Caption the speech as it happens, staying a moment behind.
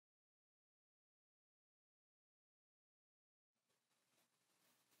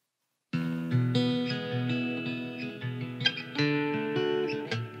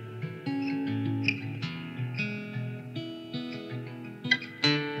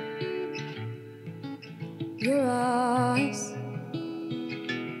Your eyes,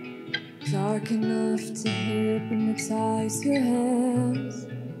 dark enough to hypnotize. Your hands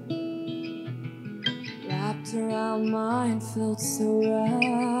wrapped around mine felt so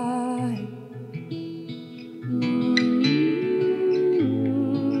right.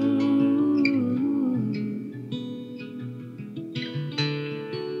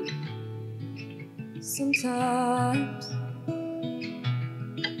 Sometimes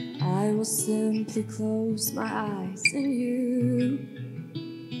I will simply close my eyes and you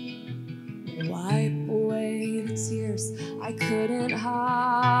wipe away the tears I couldn't hide.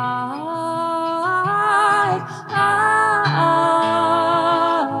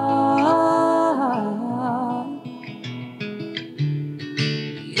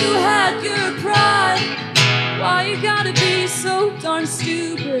 You had your pride. Why you gotta be so darn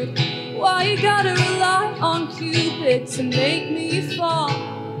stupid? Why you gotta rely on Cupid to make me fall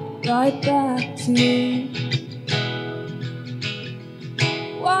right back to you?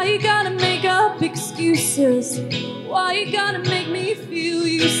 Why you gotta make up excuses? Why you gotta make me feel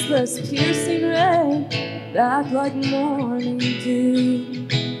useless? Piercing red, back like morning dew.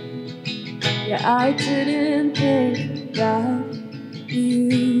 Yeah, I didn't think that you.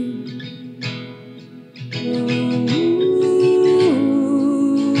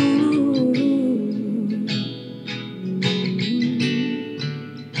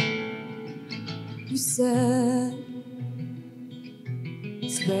 You said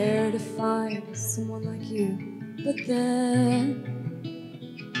it's rare to find someone like you, but then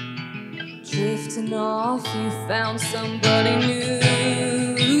drifting off, you found somebody new.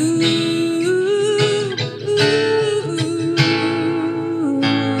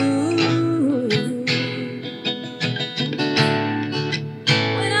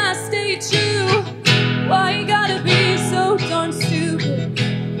 When I stay true, why you gotta be so darn stupid?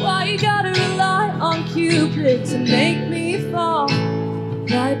 Why you gotta rely on Cupid to make me fall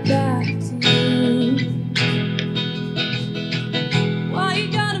right back to you? Why you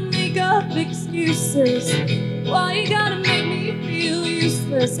gotta make up excuses? Why you gotta make me feel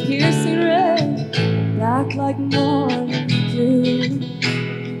useless? Piercing red, back like morning dew.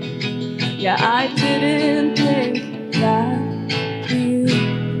 Yeah, I didn't think that you.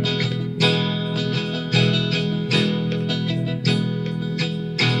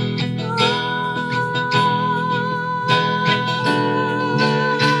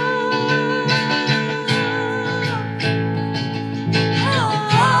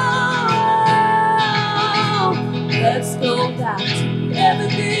 Let's go back to the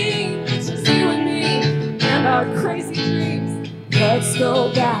Evergreen, it's just you and me and our crazy dreams. Let's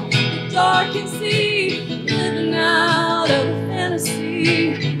go back to the dark and sea, living out of a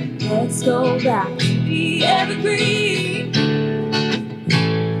fantasy. Let's go back to the Evergreen.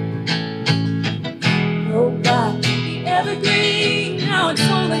 Go back to the Evergreen. Now it's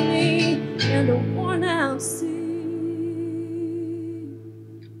only me and a worn out sea.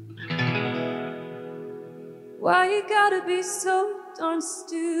 Why you gotta be so darn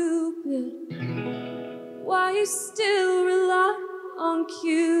stupid? Why you still rely on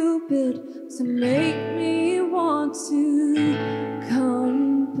Cupid to make me want to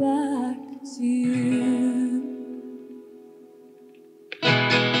come back to you?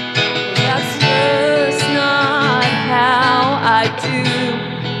 That's just not how I do.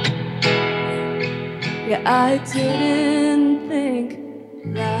 Yeah, I didn't think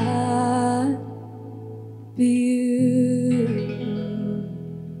that be you.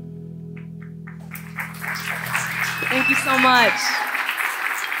 Thank you so much.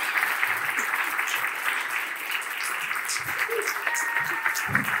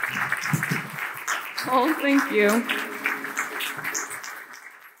 Oh, thank you.